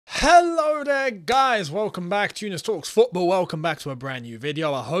Hello there guys, welcome back to Younes Talks Football, welcome back to a brand new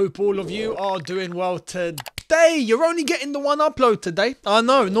video. I hope all of you are doing well today. You're only getting the one upload today. I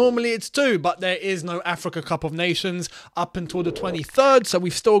know, normally it's two, but there is no Africa Cup of Nations up until the 23rd, so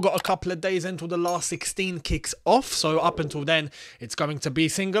we've still got a couple of days until the last 16 kicks off. So up until then, it's going to be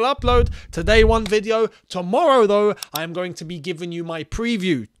single upload. Today one video, tomorrow though, I'm going to be giving you my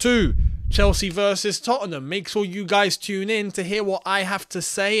preview to Chelsea versus Tottenham. Make sure you guys tune in to hear what I have to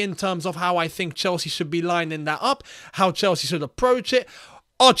say in terms of how I think Chelsea should be lining that up, how Chelsea should approach it.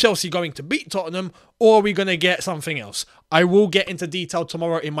 Are Chelsea going to beat Tottenham, or are we going to get something else? I will get into detail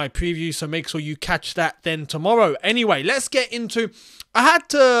tomorrow in my preview, so make sure you catch that then tomorrow. Anyway, let's get into... I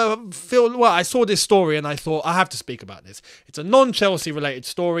saw this story and I thought I have to speak about this. It's a non-Chelsea related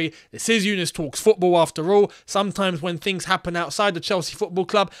story. This is Younes Talks Football after all. Sometimes when things happen outside the Chelsea Football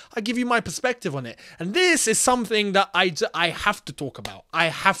Club, I give you my perspective on it. And this is something that I have to talk about. I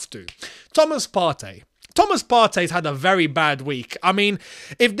have to. Thomas Partey. Thomas Partey's had a very bad week. I mean,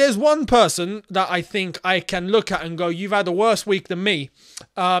 if there's one person that I think I can look at and go, you've had a worse week than me,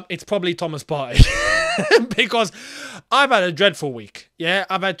 it's probably Thomas Partey. Because I've had a dreadful week. Yeah,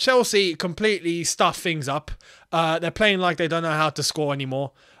 I've had Chelsea completely stuff things up. They're playing like they don't know how to score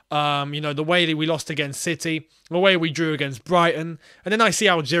anymore. The way that we lost against City, the way we drew against Brighton, and then I see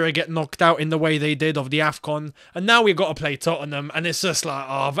Algeria get knocked out in the way they did of the AFCON, and now we've got to play Tottenham, and it's just like,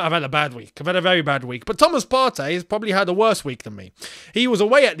 oh, I've had a bad week. I've had a very bad week. But Thomas Partey has probably had a worse week than me. He was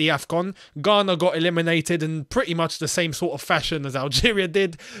away at the AFCON. Ghana got eliminated in pretty much the same sort of fashion as Algeria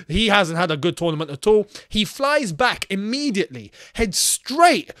did. He hasn't had a good tournament at all. He flies back immediately, heads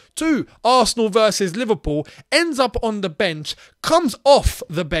straight to Arsenal versus Liverpool, ends up on the bench, comes off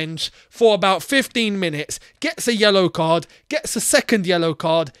the bench for about 15 minutes, gets a yellow card, gets a second yellow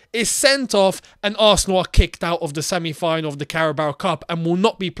card, is sent off, and Arsenal are kicked out of the semi-final of the Carabao Cup and will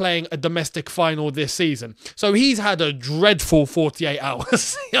not be playing a domestic final this season. So he's had a dreadful 48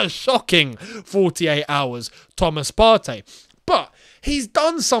 hours, a shocking 48 hours, Thomas Partey. But he's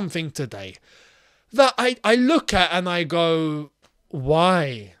done something today that I look at and I go,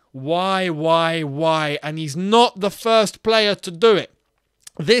 why? Why? And he's not the first player to do it.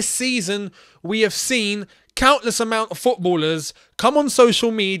 This season, we have seen countless amount of footballers come on social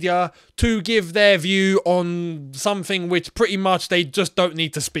media to give their view on something which pretty much they just don't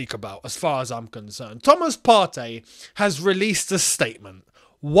need to speak about, as far as I'm concerned. Thomas Partey has released a statement.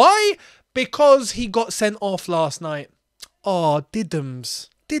 Why? Because he got sent off last night. Oh, diddums.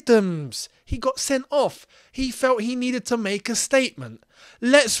 He got sent off. He felt he needed to make a statement.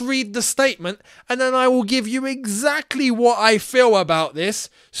 Let's read the statement and then I will give you exactly what I feel about this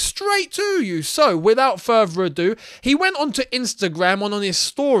straight to you. So, without further ado, he went onto Instagram and on his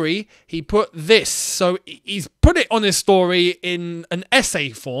story, he put this. So, he's put it on his story in an essay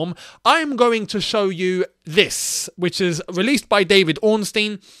form. I'm going to show you this, which is released by David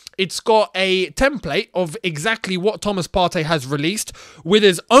Ornstein. It's got a template of exactly what Thomas Partey has released with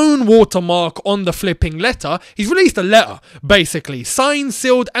his own watermark on the flipping letter. He's released a letter, basically, signed,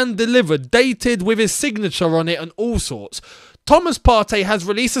 sealed and delivered, dated with his signature on it and all sorts. Thomas Partey has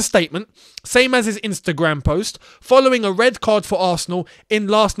released a statement, same as his Instagram post, following a red card for Arsenal in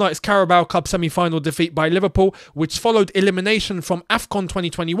last night's Carabao Cup semi-final defeat by Liverpool, which followed elimination from AFCON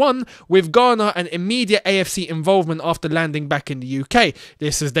 2021 with Ghana and immediate AFC involvement after landing back in the UK.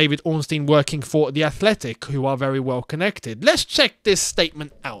 This is David Ornstein working for The Athletic, who are very well connected. Let's check this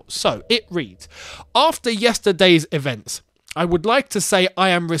statement out. So, it reads, after yesterday's events, I would like to say I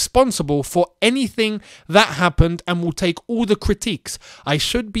am responsible for anything that happened and will take all the critiques. I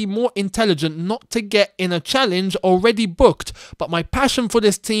should be more intelligent not to get in a challenge already booked, but my passion for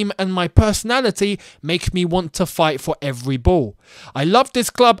this team and my personality make me want to fight for every ball. I love this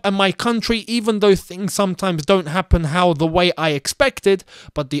club and my country even though things sometimes don't happen the way I expected,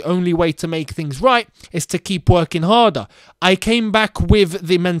 but the only way to make things right is to keep working harder. I came back with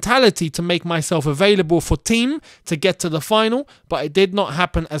the mentality to make myself available for team to get to the final, but it did not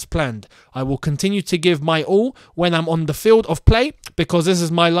happen as planned. I will continue to give my all when I'm on the field of play because this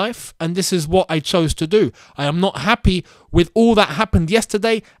is my life and this is what I chose to do. I am not happy with all that happened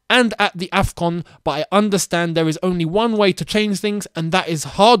yesterday and at the AFCON, but I understand there is only one way to change things, and that is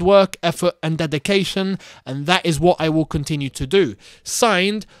hard work, effort and dedication, and that is what I will continue to do.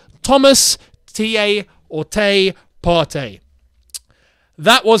 Signed, Thomas T.A. or Tay Partey.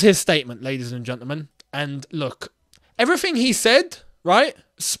 That was his statement, ladies and gentlemen. And look, everything he said, right,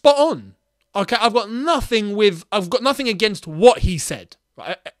 spot on. Okay, I've got nothing against what he said.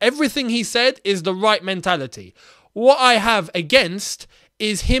 Right? Everything he said is the right mentality. What I have against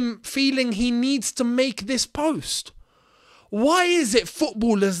is him feeling he needs to make this post. Why is it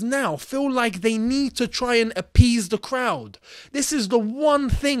footballers now feel like they need to try and appease the crowd? This is the one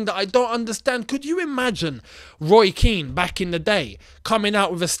thing that I don't understand. Could you imagine Roy Keane back in the day coming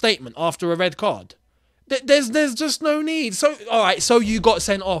out with a statement after a red card? There's just no need. So, all right, so you got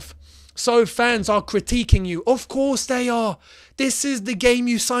sent off. So fans are critiquing you. Of course they are. This is the game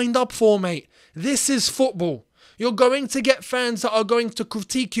you signed up for, mate. This is football. You're going to get fans that are going to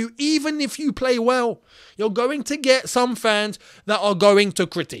critique you even if you play well. You're going to get some fans that are going to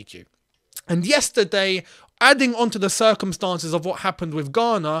critique you. And yesterday, adding on to the circumstances of what happened with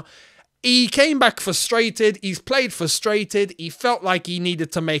Ghana, he came back frustrated. He's played frustrated. He felt like he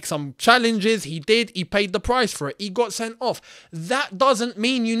needed to make some challenges. He did. He paid the price for it. He got sent off. That doesn't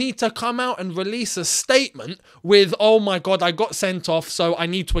mean you need to come out and release a statement with, oh my God, I got sent off, so I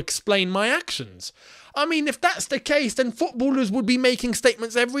need to explain my actions. I mean, if that's the case, then footballers would be making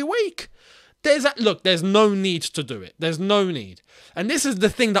statements every week. There's no need to do it. There's no need. And this is the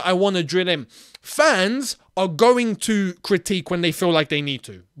thing that I want to drill in. Fans are going to critique when they feel like they need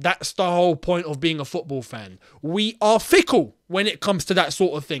to. That's the whole point of being a football fan. We are fickle when it comes to that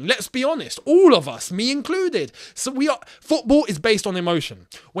sort of thing. Let's be honest. All of us, me included. Football is based on emotion.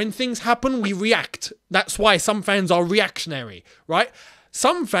 When things happen, we react. That's why some fans are reactionary, right?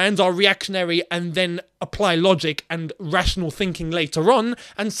 Some fans are reactionary and then apply logic and rational thinking later on,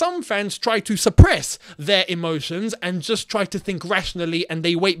 and some fans try to suppress their emotions and just try to think rationally, and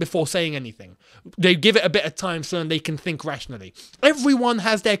they wait before saying anything. They give it a bit of time so they can think rationally. Everyone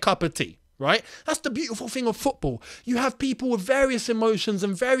has their cup of tea. Right? That's the beautiful thing of football. You have people with various emotions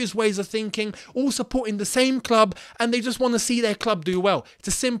and various ways of thinking, all supporting the same club, and they just want to see their club do well. It's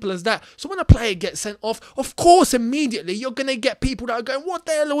as simple as that. So when a player gets sent off, of course, immediately you're going to get people that are going, what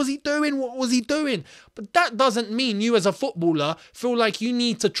the hell was he doing? What was he doing? But that doesn't mean you as a footballer feel like you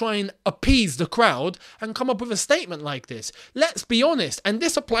need to try and appease the crowd and come up with a statement like this. Let's be honest, and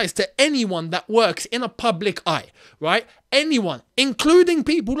this applies to anyone that works in a public eye, right? Anyone, including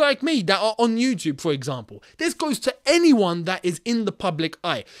people like me that are on YouTube, for example. This goes to anyone that is in the public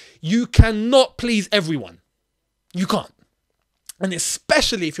eye. You cannot please everyone. You can't. And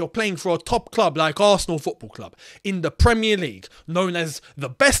especially if you're playing for a top club like Arsenal Football Club in the Premier League, known as the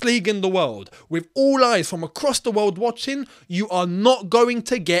best league in the world, with all eyes from across the world watching, you are not going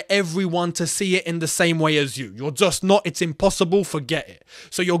to get everyone to see it in the same way as you. You're just not. It's impossible. Forget it.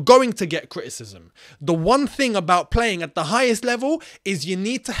 So you're going to get criticism. The one thing about playing at the highest level is you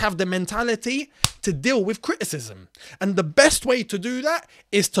need to have the mentality to deal with criticism. And the best way to do that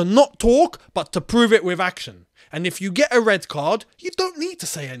is to not talk, but to prove it with action. And if you get a red card, you don't need to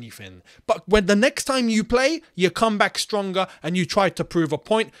say anything. But when the next time you play, you come back stronger and you try to prove a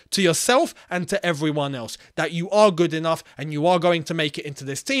point to yourself and to everyone else that you are good enough and you are going to make it into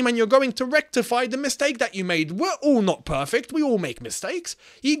this team and you're going to rectify the mistake that you made. We're all not perfect. We all make mistakes.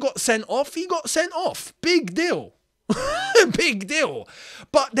 He got sent off. He got sent off. Big deal. Big deal.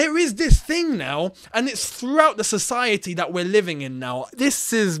 But there is this thing now, and it's throughout the society that we're living in now.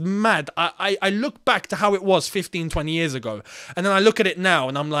 This is mad. I look back to how it was 15, 20 years ago, and then I look at it now,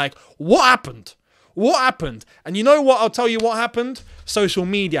 and I'm like, what happened? What happened? And you know what? I'll tell you what happened. Social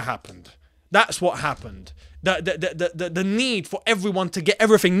media happened. That's what happened. The need for everyone to get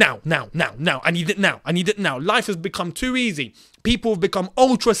everything now. I need it now. Life has become too easy. People have become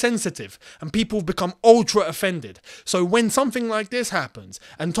ultra sensitive and people have become ultra offended. So when something like this happens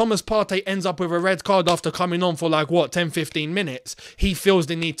and Thomas Partey ends up with a red card after coming on for 10, 15 minutes, he feels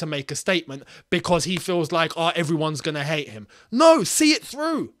the need to make a statement because he feels like, everyone's going to hate him. No, see it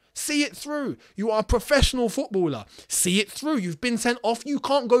through. See it through. You are a professional footballer. See it through. You've been sent off. You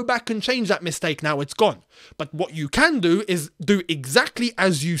can't go back and change that mistake now. It's gone. But what you can do is do exactly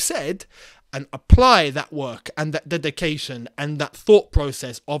as you said and apply that work and that dedication and that thought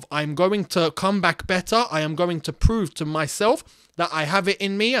process of I'm going to come back better. I am going to prove to myself that I have it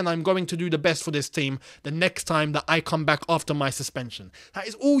in me and I'm going to do the best for this team the next time that I come back after my suspension. That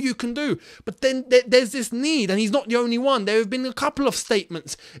is all you can do. But then there's this need, and he's not the only one. There have been a couple of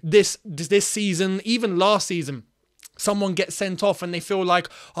statements this season, even last season. Someone gets sent off and they feel like,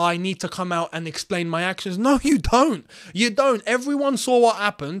 I need to come out and explain my actions. No, you don't. You don't. Everyone saw what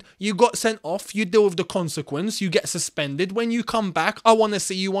happened. You got sent off. You deal with the consequence. You get suspended. When you come back, I want to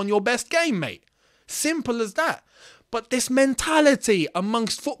see you on your best game, mate. Simple as that. But this mentality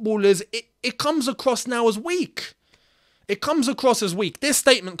amongst footballers, it comes across now as weak. It comes across as weak. This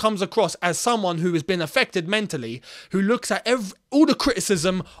statement comes across as someone who has been affected mentally, who looks at all the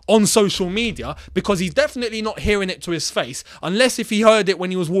criticism on social media because he's definitely not hearing it to his face, unless if he heard it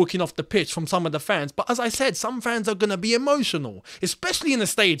when he was walking off the pitch from some of the fans. But as I said, some fans are going to be emotional, especially in a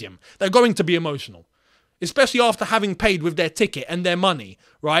stadium. They're going to be emotional. especially after having paid with their ticket and their money,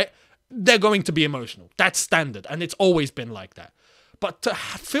 right? They're going to be emotional. That's standard, and it's always been like that. But to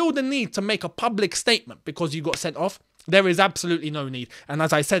feel the need to make a public statement because you got sent off, there is absolutely no need. And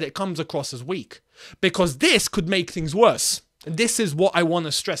as I said, it comes across as weak, because this could make things worse. And this is what I want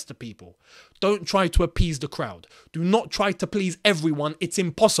to stress to people. Don't try to appease the crowd. Do not try to please everyone. It's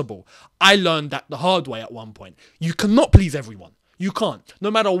impossible. I learned that the hard way at one point. You cannot please everyone. You can't.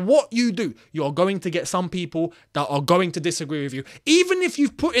 No matter what you do, you are going to get some people that are going to disagree with you. Even if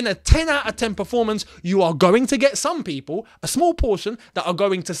you've put in a 10 out of 10 performance, you are going to get some people, a small portion, that are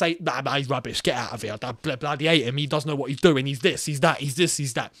going to say, nah, he's rubbish, get out of here. Bloody hate him. He doesn't know what he's doing. He's this, he's that, he's this,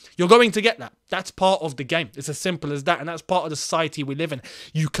 he's that. You're going to get that. That's part of the game. It's as simple as that. And that's part of the society we live in.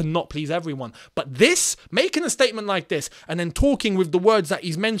 You cannot please everyone. But this, making a statement like this, and then talking with the words that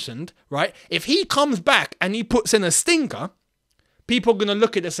he's mentioned, right? If he comes back and he puts in a stinker, people are going to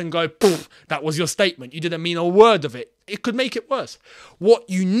look at this and go, poof, that was your statement. You didn't mean a word of it. It could make it worse. What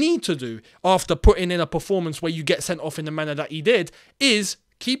you need to do after putting in a performance where you get sent off in the manner that he did is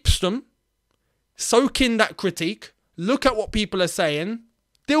keep stum, soak in that critique, look at what people are saying,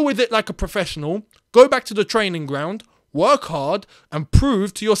 deal with it like a professional, go back to the training ground, work hard and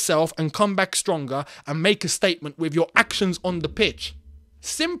prove to yourself and come back stronger and make a statement with your actions on the pitch.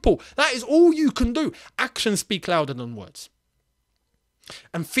 Simple. That is all you can do. Actions speak louder than words.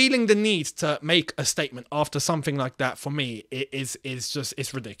 And feeling the need to make a statement after something like that, for me, it's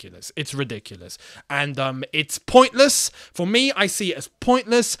ridiculous. It's ridiculous. And it's pointless. For me, I see it as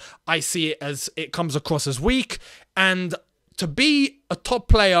pointless. I see it as it comes across as weak. And to be a top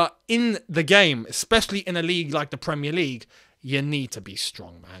player in the game, especially in a league like the Premier League, you need to be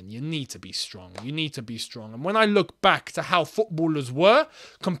strong, man. You need to be strong. You need to be strong. And when I look back to how footballers were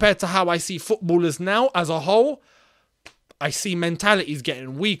compared to how I see footballers now as a whole, I see mentalities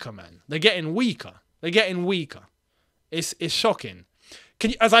getting weaker, man. They're getting weaker. They're getting weaker. It's shocking.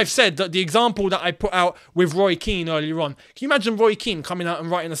 As I've said, the example that I put out with Roy Keane earlier on, can you imagine Roy Keane coming out and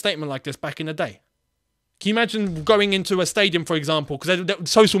writing a statement like this back in the day? Can you imagine going into a stadium, for example, because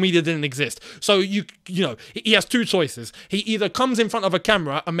social media didn't exist. So, you know, he has two choices. He either comes in front of a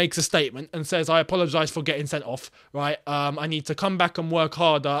camera and makes a statement and says, I apologize for getting sent off, right? I need to come back and work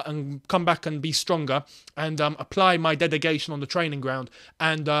harder and come back and be stronger and apply my dedication on the training ground,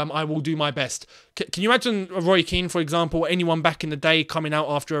 and I will do my best. Can you imagine Roy Keane, for example, or anyone back in the day coming out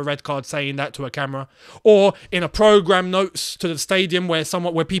after a red card saying that to a camera? Or in a program notes to the stadium where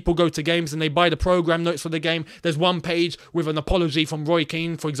people go to games and they buy the program notes for the game, there's one page with an apology from Roy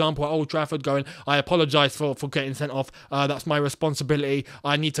Keane, for example, at Old Trafford, going, I apologise for getting sent off. That's my responsibility.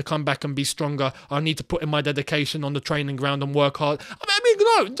 I need to come back and be stronger. I need to put in my dedication on the training ground and work hard.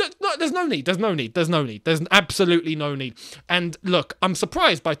 No, there's no need. There's no need. There's no need. There's absolutely no need. And look, I'm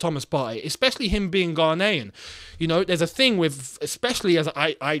surprised by Thomas Partey, especially him being Ghanaian. You know, there's a thing with, especially as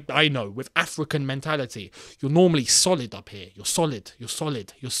I know, with African mentality, you're normally solid up here. You're solid. You're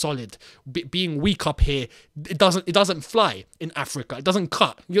solid. You're solid. Being weak up here, it doesn't fly in Africa. It doesn't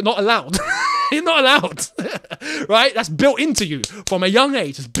cut. You're not allowed. You're not allowed. Right? That's built into you from a young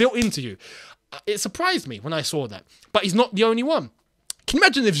age. It's built into you. It surprised me when I saw that. But he's not the only one. Can you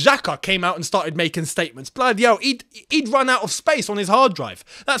imagine if Xhaka came out and started making statements? Bloody hell, he'd run out of space on his hard drive.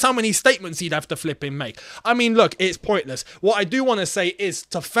 That's how many statements he'd have to flip and make. I mean, look, it's pointless. What I do want to say is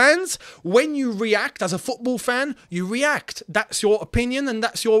to fans, when you react as a football fan, you react. That's your opinion and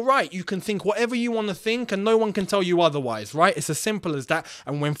that's your right. You can think whatever you want to think and no one can tell you otherwise, right? It's as simple as that.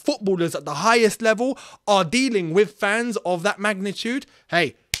 And when footballers at the highest level are dealing with fans of that magnitude,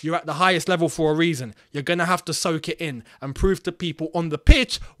 hey, you're at the highest level for a reason. You're going to have to soak it in and prove to people on the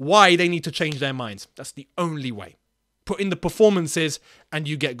pitch why they need to change their minds. That's the only way. Put in the performances and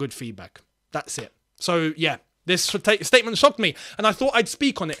you get good feedback. That's it. So, yeah, this statement shocked me. And I thought I'd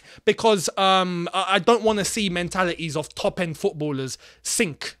speak on it because I don't want to see mentalities of top-end footballers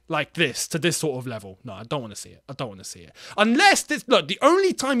sink like this to this sort of level. No, I don't want to see it. I don't want to see it. Unless, look, the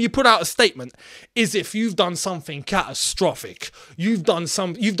only time you put out a statement is if you've done something catastrophic. You've done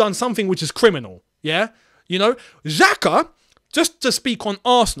something which is criminal. Yeah? You know? Xhaka, just to speak on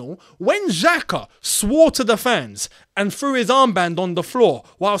Arsenal, when Xhaka swore to the fans and threw his armband on the floor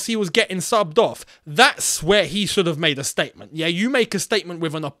whilst he was getting subbed off, that's where he should have made a statement. Yeah, you make a statement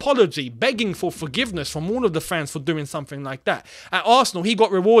with an apology, begging for forgiveness from all of the fans for doing something like that. At Arsenal, he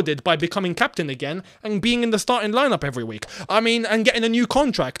got rewarded by becoming captain again and being in the starting lineup every week. I mean, and getting a new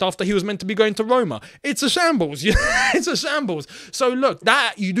contract after he was meant to be going to Roma. It's a shambles. It's a shambles. So look,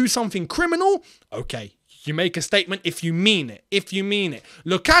 that you do something criminal, okay. You make a statement if you mean it. If you mean it.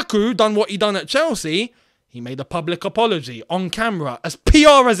 Lukaku done what he done at Chelsea. He made a public apology on camera. As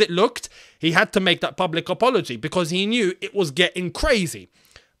PR as it looked, he had to make that public apology because he knew it was getting crazy.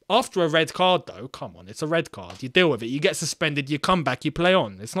 After a red card, though, come on, it's a red card. You deal with it. You get suspended, you come back, you play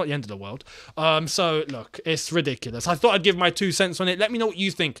on. It's not the end of the world. So, look, it's ridiculous. I thought I'd give my 2 cents on it. Let me know what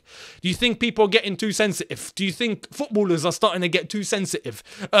you think. Do you think people are getting too sensitive? Do you think footballers are starting to get too sensitive,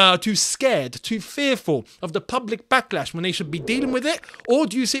 too scared, too fearful of the public backlash when they should be dealing with it? Or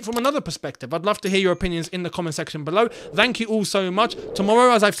do you see it from another perspective? I'd love to hear your opinions in the comment section below. Thank you all so much.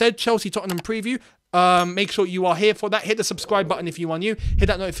 Tomorrow, as I've said, Chelsea-Tottenham preview. Make sure you are here for that. Hit the subscribe button if you are new. Hit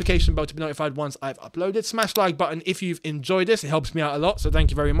that notification bell to be notified once I've uploaded. Smash the like button if you've enjoyed this. It helps me out a lot. So thank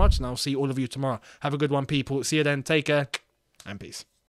you very much. And I'll see all of you tomorrow. Have a good one, people. See you then. Take care and peace.